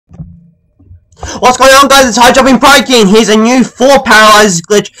What's going on, guys? It's High Jumping Protein. Here's a new 4 paralyzers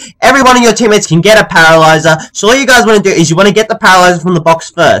glitch. Every one of your teammates can get a paralyzer. So all you guys want to do is you want to get the paralyzer from the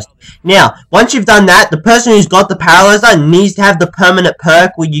box first. Now, once you've done that, the person who's got the paralyzer needs to have the permanent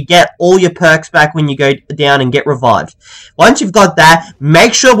perk where you get all your perks back when you go down and get revived. Once you've got that,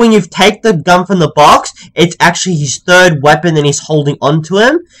 make sure when you take the gun from the box, it's actually his third weapon and he's holding onto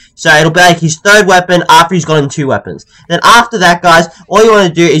him. So it'll be like his third weapon after he's gotten 2 weapons. Then after that, guys, all you want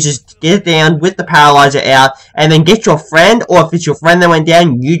to do is just get down with the paralyzer out and then get your friend, or if it's your friend that went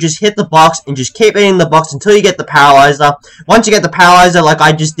down, you just hit the box and just keep hitting the box until you get the paralyzer. Once you get the paralyzer, like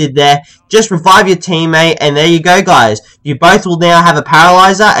I just did there, just revive your teammate, and there you go, guys. You both will now have a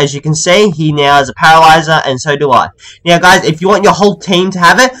paralyzer. As you can see, he now has a paralyzer, and so do I. Now, guys, if you want your whole team to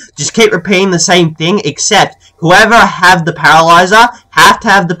have it, just keep repeating the same thing, except whoever have the paralyzer have to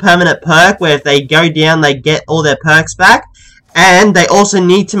have the permanent perk, where if they go down, they get all their perks back. And they also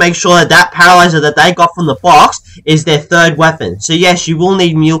need to make sure that that paralyzer that they got from the box is their third weapon. So yes, you will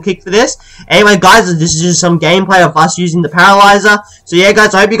need Mule Kick for this. Anyway, guys, this is just some gameplay of us using the paralyzer. So yeah,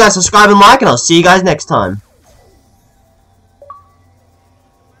 guys, I hope you guys subscribe and like, and I'll see you guys next time.